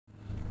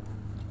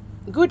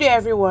Good day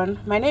everyone,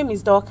 my name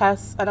is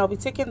Dorcas and I'll be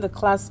taking the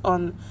class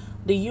on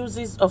the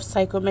uses of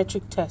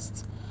psychometric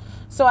tests.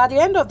 So at the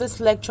end of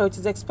this lecture, it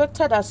is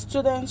expected that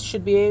students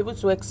should be able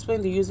to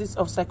explain the uses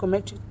of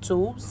psychometric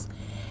tools,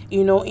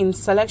 in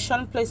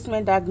selection,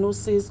 placement,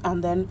 diagnosis,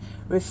 and then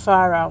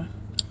referral.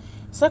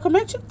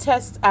 Psychometric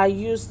tests are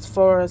used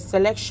for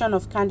selection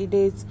of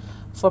candidates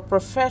for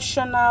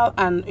professional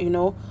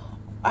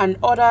and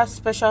other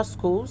special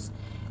schools.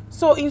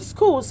 So in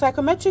school,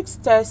 psychometric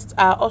tests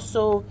are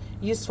also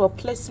used for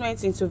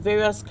placement into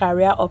various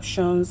career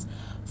options,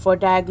 for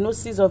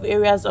diagnosis of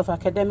areas of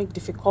academic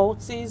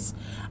difficulties,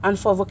 and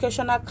for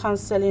vocational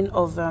counseling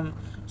of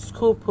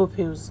school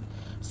pupils.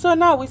 So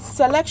now with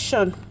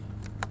selection,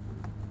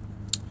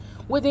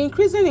 with the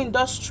increasing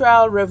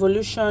industrial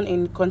revolution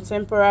in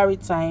contemporary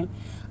time,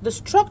 the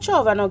structure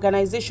of an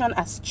organization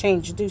has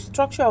changed. The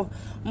structure of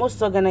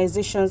most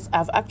organizations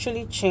have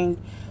actually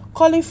changed,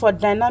 calling for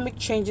dynamic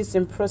changes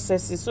in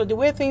processes. So the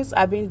way things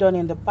are being done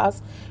in the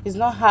past is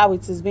not how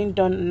it is being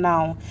done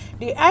now.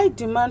 The high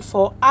demand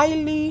for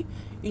highly,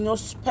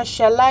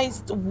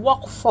 specialized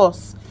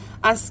workforce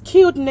and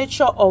skilled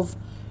nature of,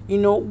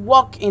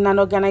 work in an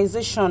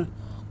organization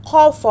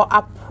call for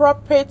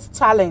appropriate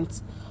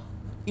talent,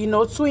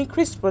 to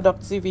increase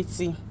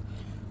productivity.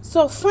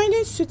 So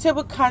finding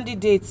suitable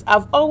candidates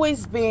have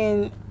always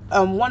been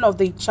one of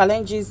the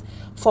challenges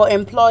for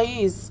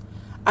employees,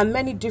 and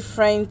many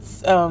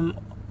different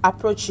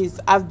approaches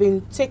have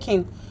been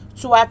taken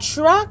to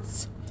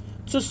attract,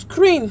 to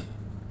screen,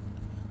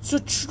 to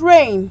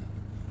train,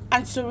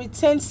 and to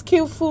retain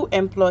skillful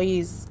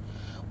employees.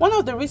 One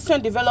of the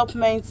recent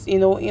developments,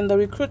 in the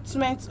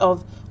recruitment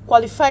of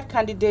qualified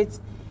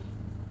candidates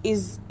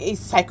is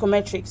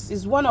psychometrics.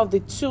 Is one of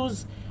the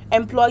tools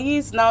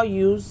employees now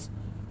use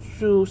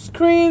to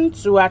screen,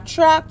 to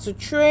attract, to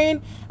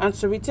train, and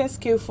to retain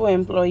skillful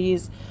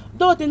employees.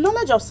 Though the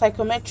knowledge of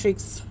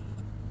psychometrics,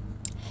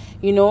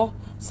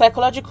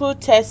 psychological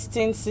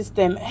testing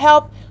system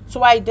help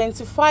to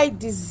identify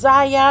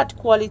desired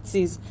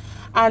qualities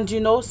and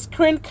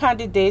screen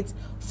candidates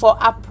for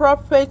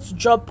appropriate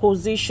job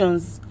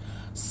positions.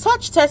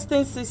 Such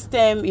testing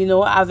system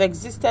have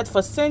existed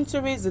for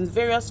centuries in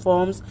various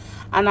forms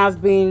and have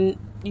been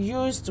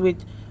used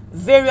with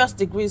various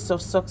degrees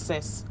of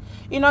success.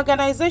 In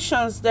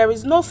organizations, there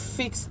is no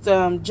fixed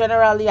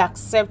generally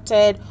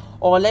accepted,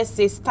 or let's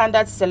say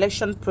standard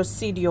selection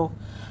procedure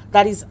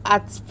that is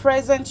at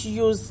present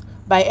used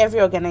by every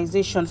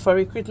organization for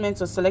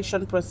recruitment or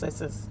selection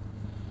processes.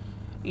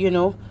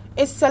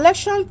 A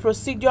selection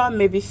procedure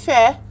may be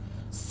fair,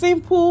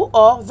 simple,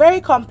 or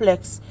very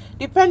complex,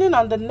 depending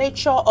on the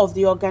nature of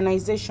the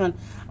organization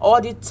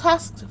or the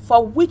task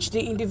for which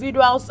the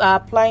individuals are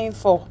applying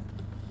for.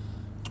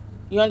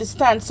 You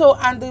understand? So,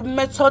 and the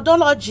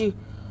methodology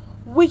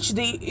which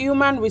the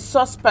human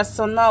resource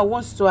personnel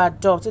wants to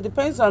adopt. It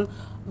depends on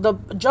the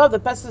job the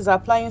person is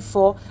applying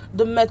for,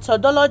 the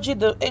methodology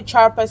the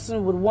HR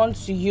person would want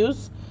to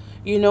use,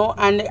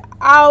 and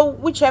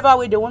whichever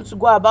way they want to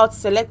go about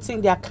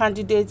selecting their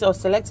candidates or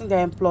selecting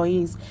their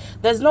employees.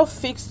 There's no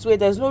fixed way,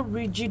 there's no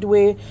rigid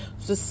way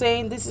to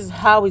saying this is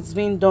how it's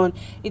being done.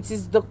 It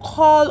is the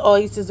call, or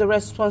it is the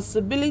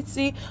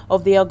responsibility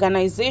of the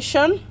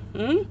organization,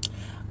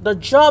 the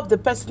job the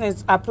person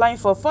is applying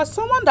for. For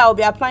someone that will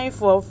be applying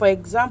for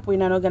example,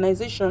 in an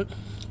organization,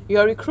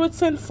 you're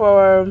recruiting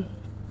for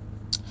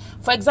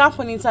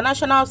example, in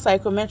International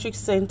Psychometric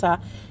Center,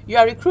 you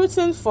are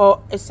recruiting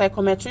for a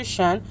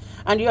psychometrician,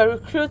 and you are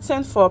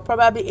recruiting for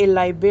probably a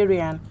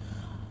librarian,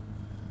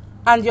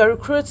 and you're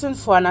recruiting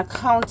for an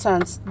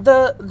accountant.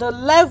 The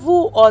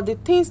level or the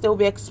things they will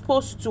be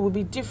exposed to will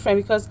be different,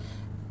 because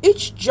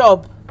each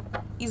job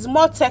is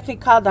more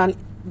technical than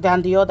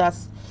the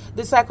others.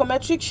 The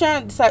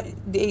psychometrician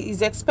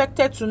is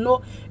expected to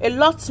know a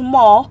lot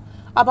more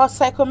about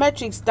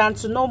psychometrics than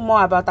to know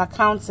more about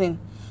accounting.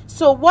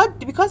 So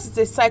because it's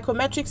a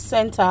psychometric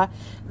center,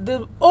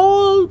 the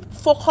whole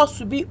focus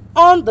will be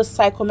on the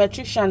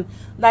psychometrician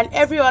than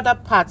every other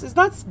part. It's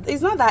not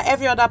that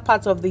every other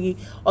part of the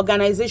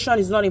organization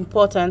is not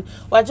important.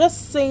 We're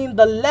just saying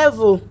the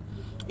level,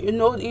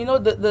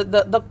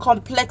 the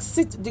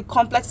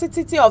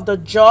complexity of the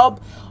job,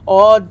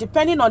 or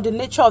depending on the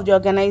nature of the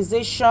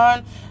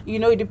organization,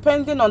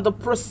 depending on the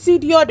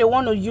procedure they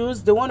want to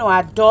use, they want to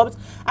adopt,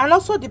 and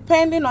also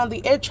depending on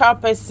the HR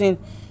person.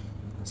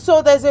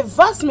 So there's a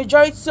vast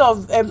majority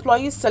of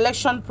employee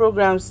selection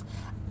programs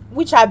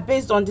which are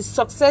based on the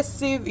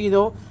successive,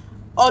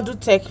 order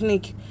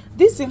technique.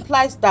 This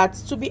implies that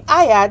to be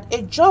hired,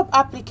 a job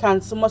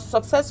applicant must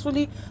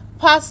successfully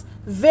pass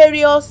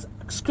various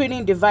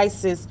screening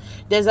devices.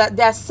 There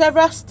are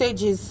several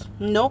stages,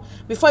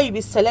 before you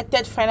be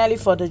selected finally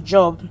for the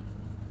job.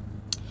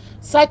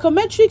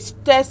 Psychometric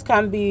tests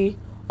can be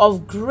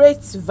of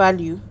great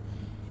value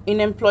in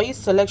employee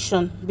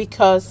selection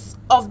because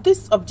of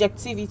this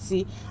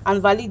objectivity and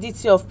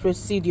validity of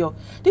procedure.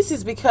 This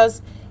is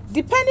because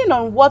depending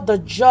on what the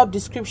job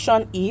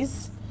description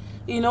is,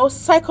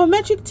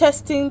 psychometric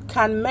testing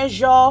can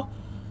measure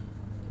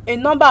a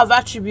number of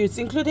attributes,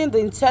 including the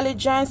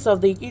intelligence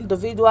of the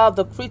individual,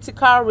 the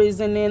critical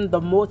reasoning,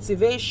 the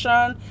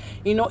motivation,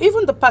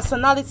 even the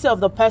personality of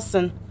the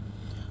person.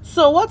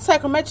 So what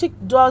psychometric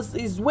does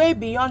is way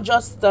beyond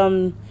just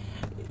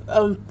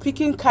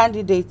picking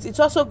candidates. It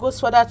also goes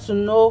further to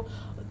know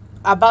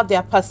about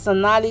their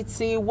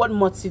personality, what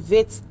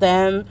motivates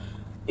them.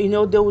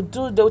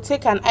 They'll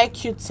take an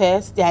IQ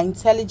test, their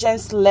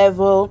intelligence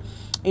level,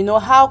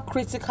 how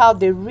critical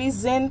they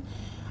reason,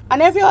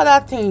 and every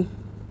other thing.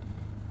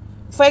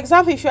 For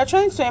example, if you're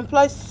trying to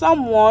employ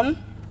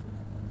someone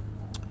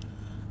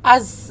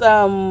as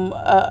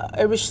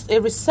a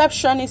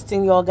receptionist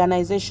in your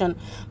organization,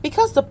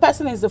 because the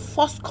person is the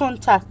first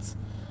contact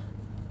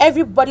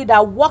everybody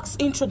that walks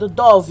into the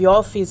door of your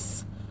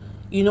office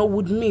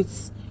would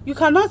meet, you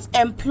cannot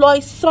employ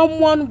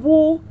someone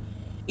who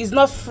is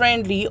not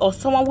friendly or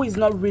someone who is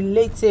not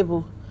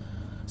relatable.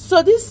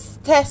 So this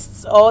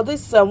test, or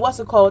this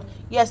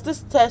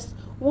this test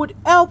would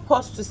help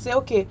us to say,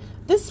 okay,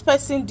 this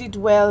person did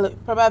well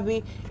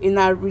probably in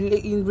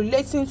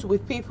relating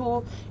with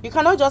people. You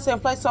cannot just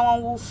employ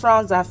someone who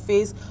frowns their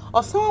face,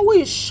 or someone who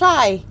is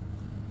shy,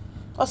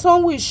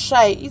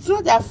 It's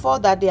not their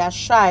fault that they are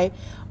shy,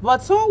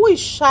 but someone who is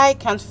shy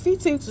can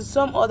fit into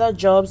some other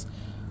jobs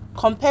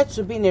compared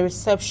to being a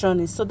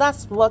receptionist. So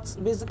that's what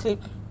basically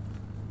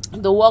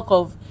the work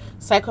of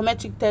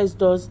psychometric test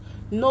does.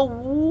 Know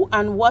who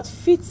and what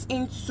fits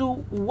into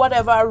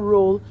whatever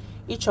role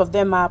each of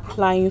them are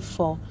applying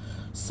for.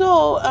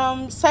 So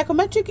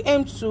psychometric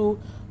aims to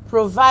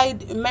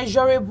provide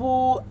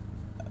measurable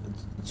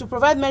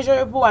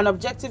and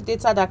objective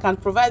data that can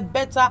provide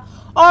better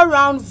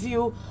all-round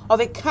view of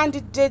a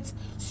candidate's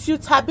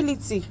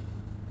suitability.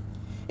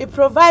 It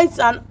provides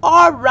an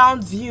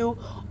all-round view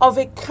of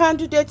a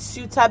candidate's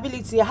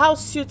suitability, how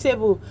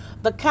suitable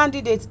the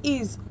candidate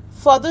is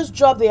for this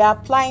job they are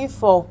applying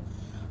for.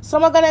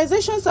 Some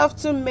organizations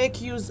often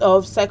make use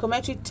of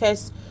psychometric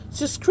tests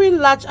to screen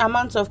large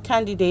amounts of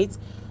candidates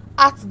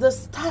at the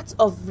start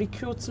of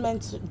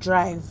recruitment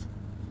drive.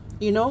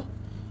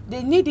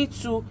 They need it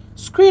to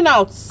screen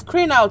out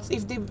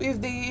if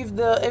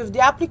the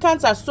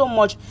applicants are so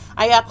much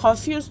and you are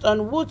confused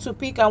on who to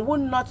pick and who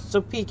not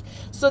to pick.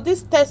 So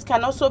this test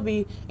can also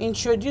be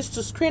introduced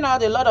to screen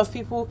out a lot of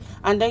people,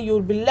 and then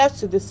you'll be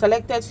left with the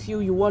selected few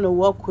you want to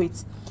work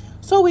with.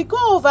 So we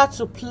go over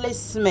to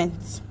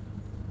placement.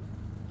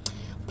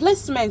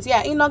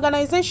 In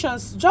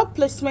organizations, job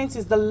placement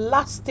is the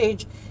last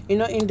stage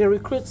in the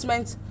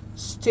recruitment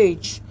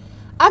stage.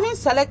 Having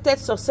selected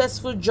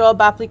successful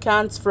job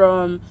applicants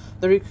from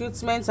the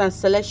recruitment and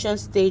selection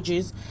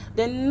stages,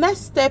 the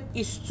next step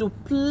is to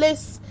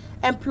place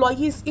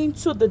employees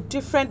into the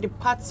different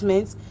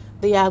departments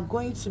they are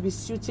going to be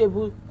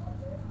suitable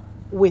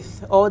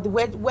with, or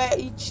where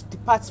each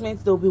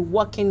department they'll be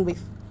working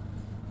with.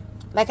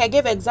 Like I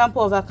gave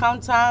example of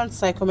accountant,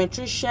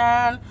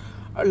 psychometrician,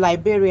 or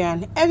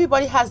librarian.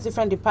 Everybody has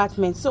different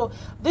departments. So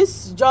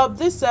this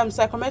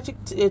psychometric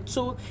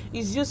tool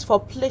is used for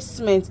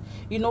placement,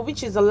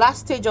 which is the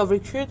last stage of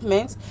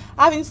recruitment.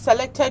 Having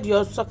selected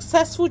your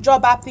successful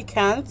job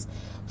applicants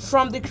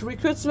from the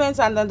recruitment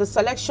and then the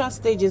selection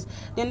stages,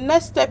 the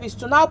next step is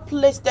to now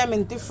place them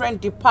in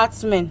different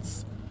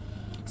departments.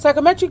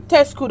 Psychometric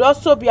tests could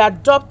also be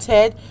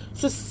adopted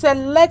to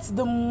select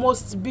the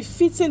most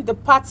befitting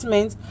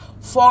department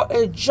for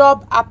a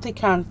job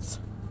applicant.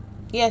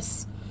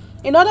 Yes.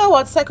 In other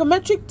words,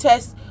 psychometric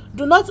tests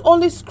do not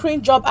only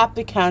screen job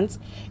applicants,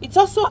 it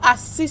also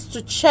assists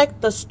to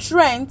check the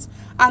strengths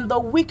and the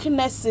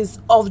weaknesses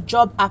of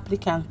job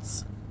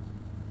applicants.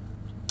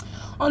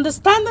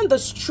 Understanding the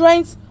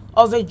strengths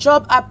of a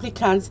job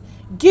applicant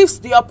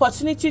gives the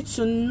opportunity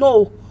to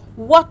know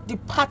what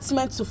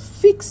department to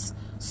fix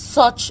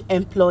such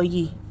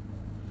employee.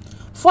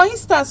 For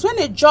instance, when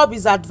a job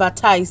is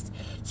advertised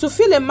to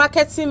fill a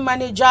marketing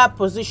manager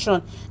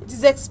position, it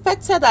is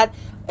expected that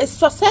a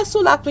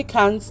successful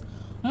applicant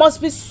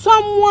must be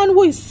someone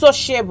who is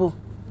sociable,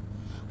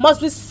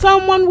 must be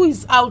someone who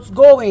is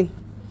outgoing,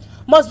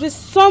 must be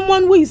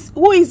someone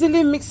who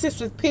easily mixes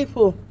with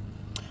people,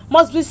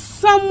 must be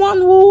someone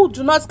who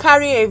do not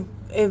carry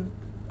a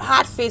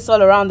hard face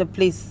all around the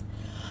place,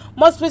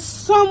 must be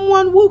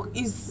someone who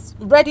is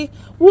ready,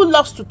 who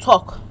loves to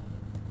talk.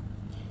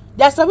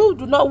 There are some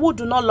people who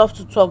do not love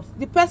to talk.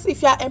 The person,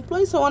 if you are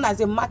employing someone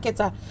as a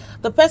marketer,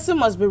 the person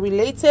must be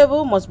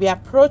relatable, must be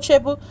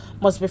approachable,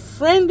 must be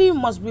friendly,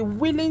 must be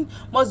willing,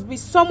 must be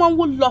someone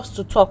who loves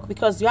to talk,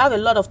 because you have a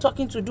lot of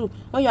talking to do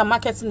when you are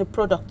marketing the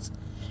product.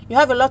 You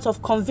have a lot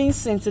of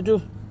convincing to do.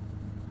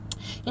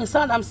 You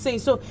understand what I'm saying?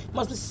 So it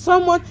must be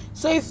someone.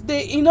 So if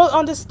they,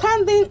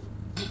 understanding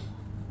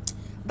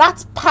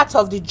that part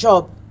of the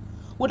job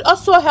would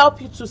also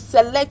help you to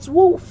select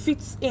who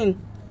fits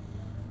in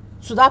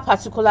to that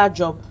particular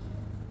job.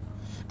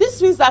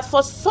 This means that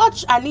for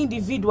such an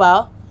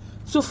individual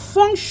to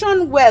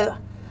function well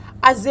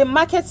as a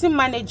marketing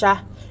manager,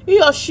 he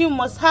or she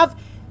must have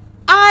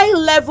high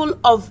level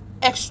of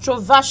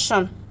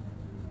extroversion.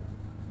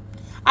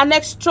 An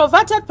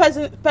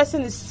extroverted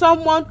person is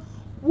someone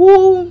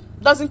who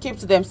doesn't keep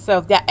to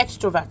themselves. They are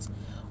extroverts.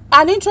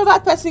 An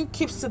introvert person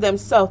keeps to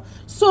themselves.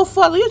 So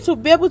for you to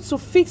be able to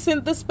fix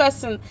in this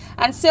person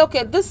and say,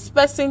 okay, this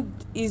person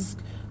is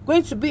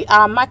going to be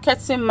our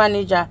marketing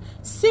manager,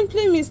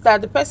 simply means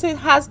that the person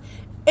has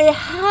a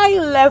high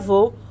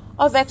level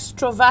of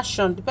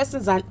extroversion. The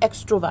person is an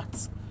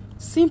extrovert.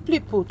 Simply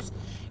put,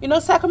 you know,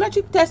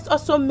 psychometric tests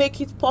also make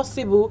it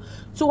possible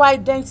to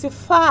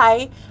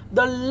identify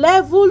the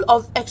level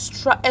of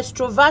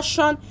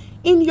extroversion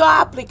in your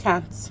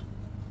applicants.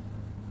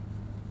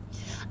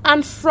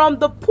 And from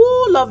the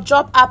pool of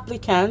job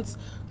applicants,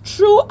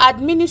 through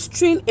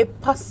administering a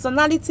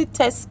personality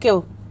test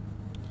scale.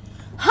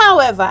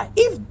 However,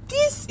 if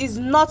this is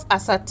not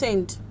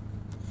ascertained,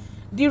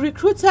 the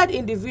recruited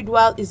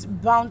individual is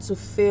bound to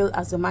fail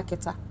as a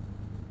marketer.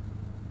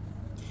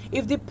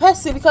 If the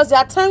person, because there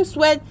are times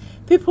when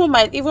people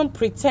might even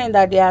pretend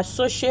that they are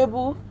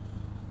sociable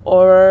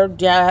or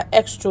they are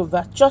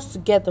extrovert just to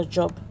get the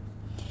job.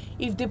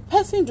 If the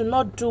person do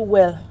not do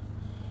well,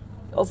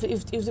 if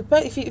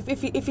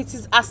it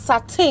is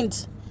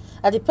ascertained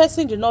that the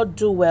person do not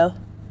do well,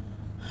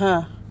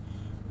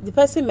 the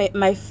person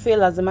might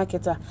fail as a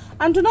marketer.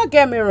 And do not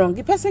get me wrong,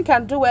 the person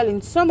can do well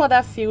in some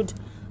other field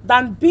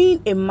than being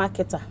a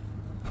marketer.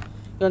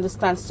 You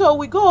understand? So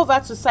we go over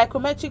to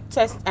psychometric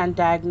test and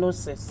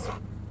diagnosis.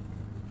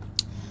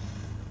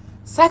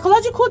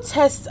 Psychological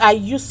tests are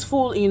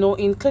useful, you know,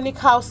 in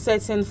clinical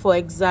setting for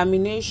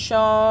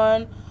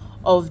examination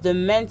of the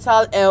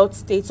mental health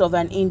state of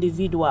an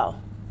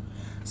individual.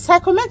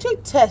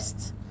 Psychometric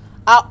tests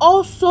are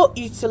also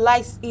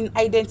utilized in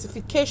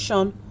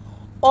identification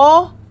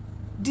or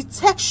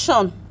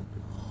detection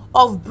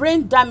of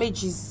brain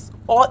damages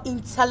or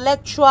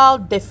intellectual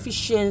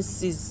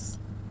deficiencies.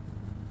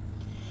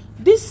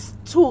 This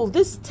tool,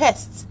 this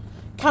test,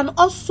 can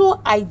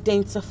also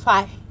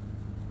identify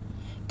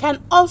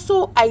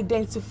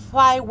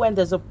when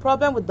there's a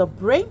problem with the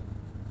brain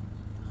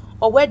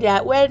or when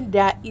there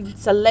are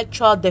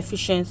intellectual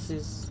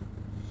deficiencies.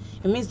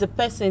 It means the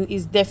person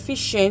is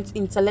deficient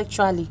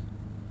intellectually.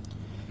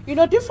 You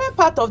know, different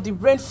parts of the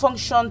brain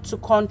function to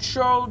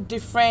control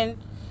different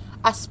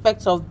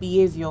aspects of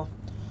behavior.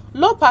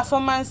 Low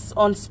performance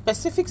on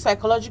specific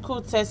psychological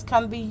tests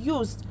can be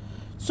used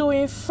to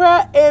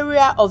infer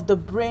area of the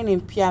brain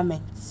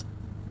impairment.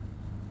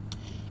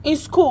 In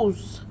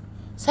schools,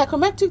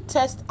 psychometric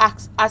tests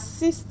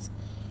assist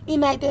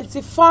in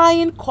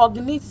identifying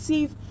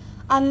cognitive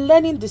and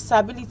learning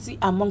disability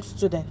among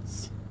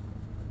students.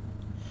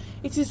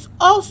 It is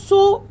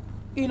also,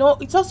 you know,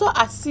 it also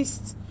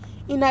assists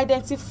in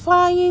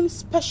identifying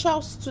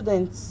special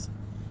students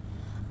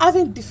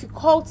having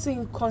difficulty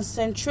in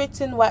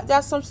concentrating. There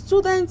are some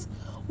students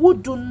who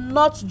do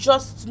not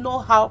just know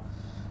how,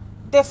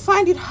 they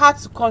find it hard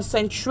to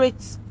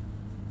concentrate,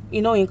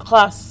 you know, in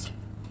class.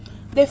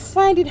 They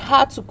find it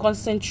hard to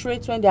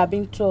concentrate when they are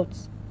being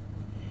taught.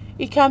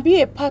 It can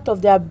be a part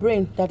of their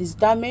brain that is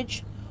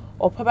damaged,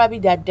 or probably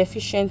they are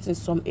deficient in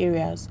some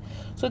areas.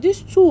 So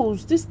these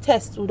tools, these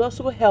tests would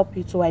also help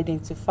you to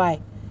identify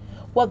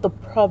what the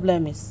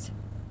problem is.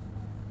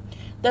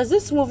 There's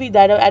this movie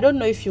that I don't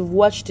know if you've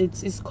watched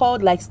it. It's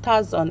called like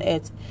Stars on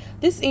Earth.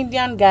 This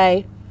Indian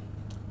guy,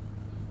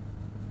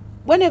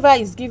 whenever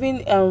he's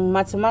giving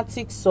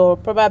mathematics or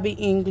probably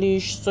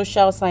English,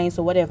 social science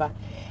or whatever,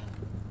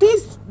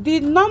 the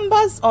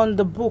numbers on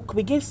the book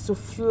begins to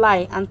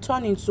fly and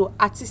turn into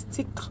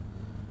artistic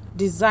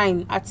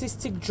design,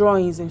 artistic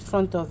drawings in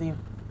front of him.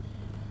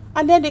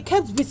 And then they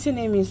kept beating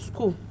him in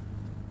school.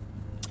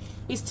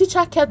 His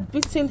teacher kept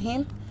beating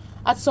him.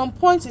 At some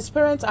point, his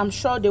parents, I'm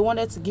sure they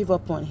wanted to give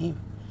up on him.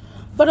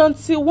 But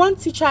until one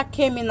teacher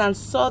came in and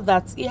saw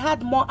that he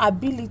had more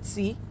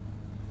ability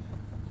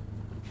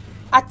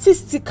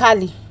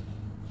artistically.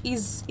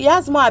 He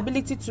has more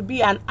ability to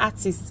be an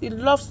artist. He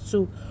loves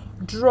to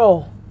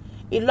draw.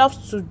 He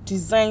loves to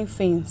design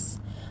things.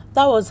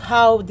 That was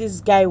how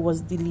this guy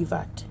was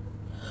delivered.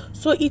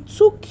 So it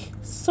took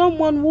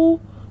someone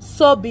who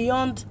saw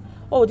beyond,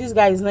 oh, this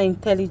guy is not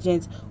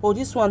intelligent. Oh,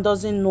 this one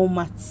doesn't know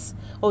maths.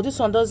 Oh, this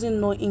one doesn't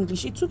know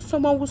English. It took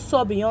someone who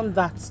saw beyond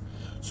that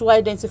to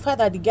identify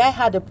that the guy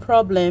had a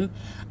problem,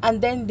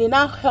 and then they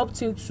now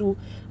helped him to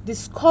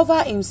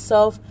discover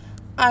himself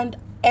and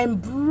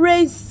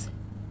embrace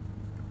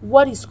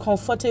what he's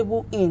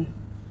comfortable in.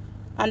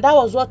 And that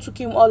was what took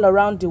him all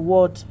around the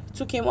world,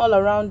 took him all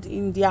around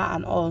India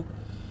and all.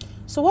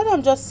 So what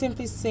I'm just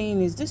simply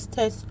saying is this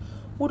test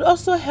would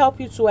also help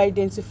you to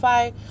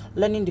identify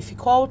learning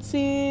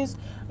difficulties,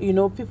 you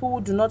know, people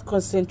who do not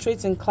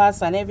concentrate in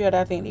class and every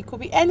other thing. It could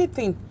be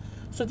anything.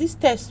 So this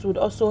test would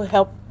also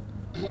help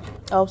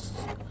us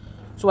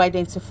to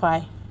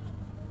identify.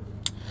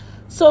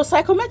 So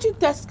psychometric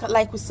tests,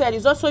 like we said,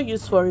 is also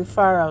used for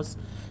referrals.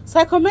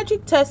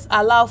 Psychometric tests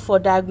allow for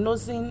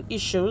diagnosing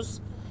issues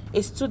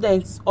a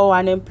student or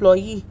an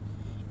employee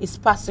is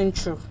passing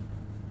through.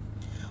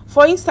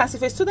 For instance,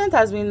 if a student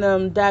has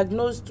been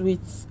diagnosed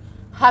with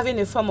having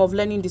a form of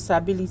learning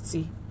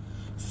disability,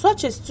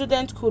 such a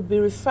student could be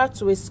referred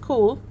to a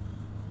school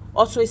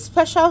or to a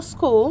special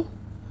school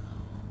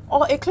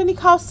or a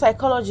clinical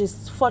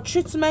psychologist for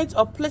treatment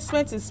or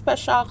placement in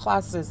special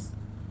classes.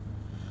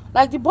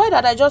 Like the boy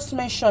that I just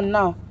mentioned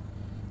now,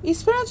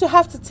 his parents will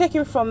have to take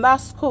him from that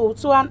school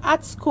to an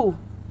art school.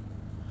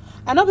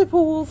 I know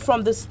people who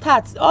from the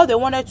start, all they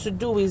wanted to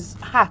do is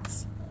art.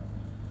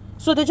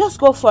 So they just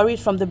go for it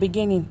from the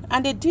beginning,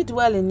 and they did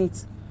well in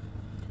it.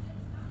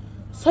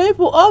 Some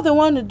people, all they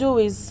want to do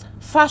is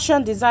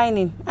fashion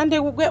designing, and they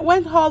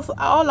went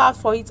all out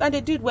for it, and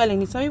they did well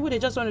in it. Some people, they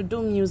just want to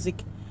do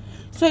music.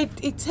 So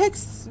it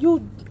takes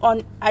you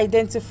on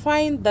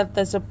identifying that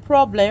there's a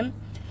problem.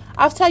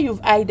 After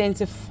you've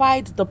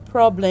identified the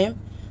problem,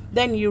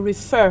 then you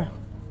refer.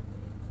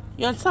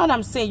 You understand what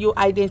I'm saying? You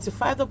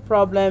identify the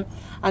problem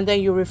and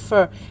then you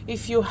refer.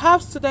 If you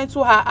have students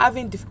who are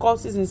having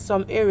difficulties in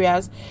some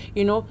areas,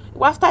 you know,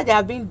 after they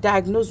have been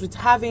diagnosed with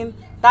having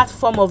that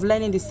form of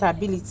learning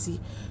disability,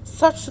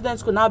 such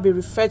students could now be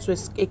referred to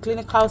a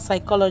clinical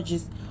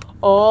psychologist,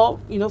 or,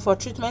 you know, for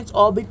treatment,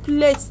 or be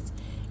placed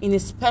in a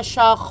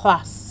special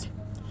class.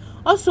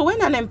 Also,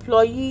 when an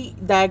employee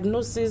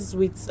diagnoses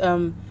with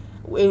in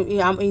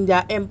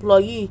their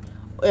employees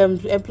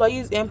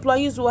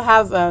who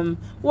have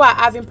who are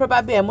having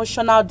probably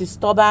emotional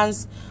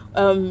disturbance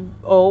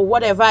or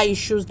whatever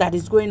issues that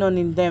is going on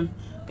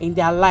in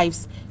their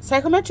lives,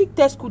 psychometric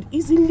tests could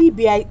easily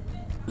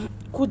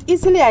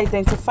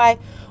identify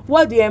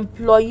what the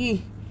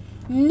employee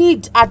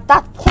need at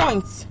that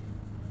point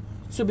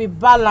to be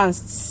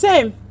balanced.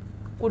 Same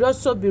could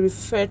also be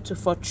referred to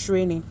for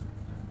training,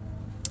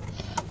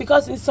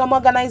 because in some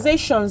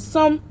organizations,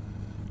 some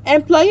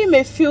employee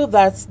may feel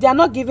that they are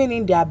not giving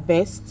in their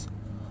best,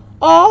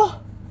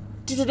 or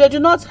they do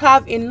not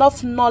have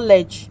enough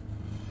knowledge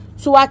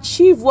to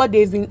achieve what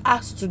they've been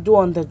asked to do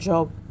on the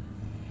job,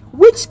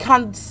 which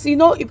can, you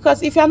know,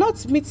 because if you're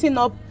not meeting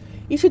up,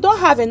 if you don't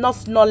have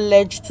enough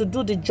knowledge to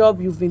do the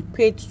job you've been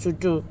paid to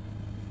do,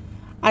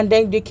 and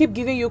then they keep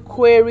giving you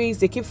queries,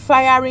 they keep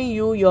firing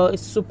you, your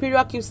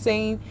superior keeps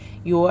saying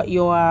you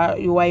are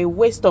a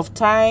waste of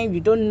time, you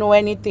don't know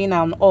anything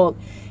and all,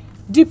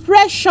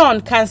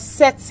 depression can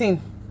set in.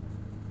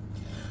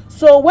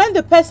 So when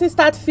the person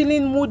starts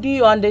feeling moody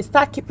and they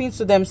start keeping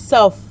to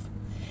themselves,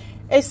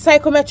 a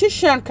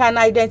psychometrician can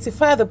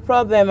identify the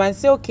problem and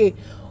say, okay,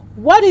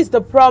 what is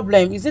the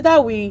problem? Is it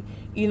that we,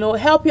 you know,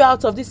 help you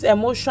out of this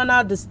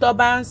emotional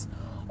disturbance?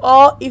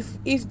 Or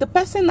if the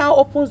person now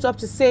opens up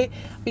to say,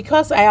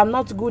 because I am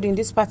not good in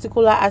this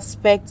particular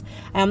aspect,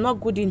 I am not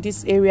good in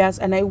these areas,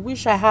 and I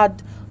wish I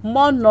had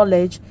more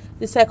knowledge,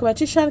 the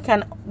psychometrician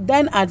can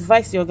then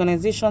advise the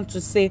organization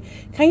to say,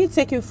 can you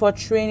take him for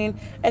training,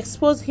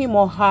 expose him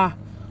or her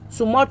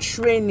to more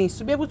training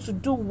to be able to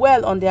do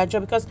well on their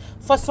job. Because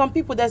for some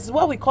people, there's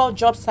what we call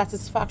job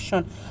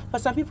satisfaction. For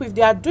some people, if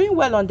they are doing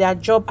well on their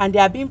job and they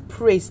are being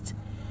praised,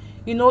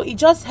 you know, it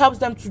just helps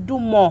them to do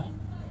more.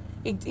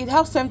 It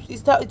helps them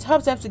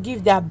to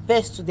give their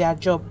best to their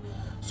job.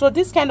 So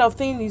this kind of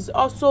thing is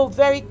also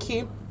very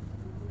key.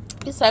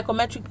 This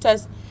psychometric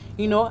test,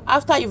 you know,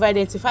 after you've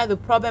identified the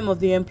problem of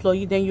the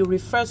employee, then you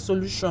refer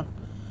solution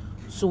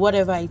to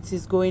whatever it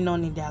is going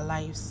on in their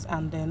lives,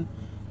 and then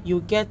you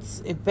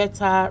get a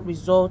better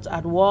result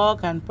at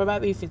work, and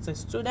probably if it's a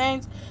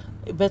student,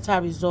 a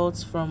better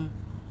results from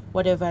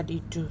whatever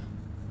they do.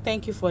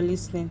 Thank you for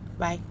listening.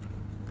 Bye.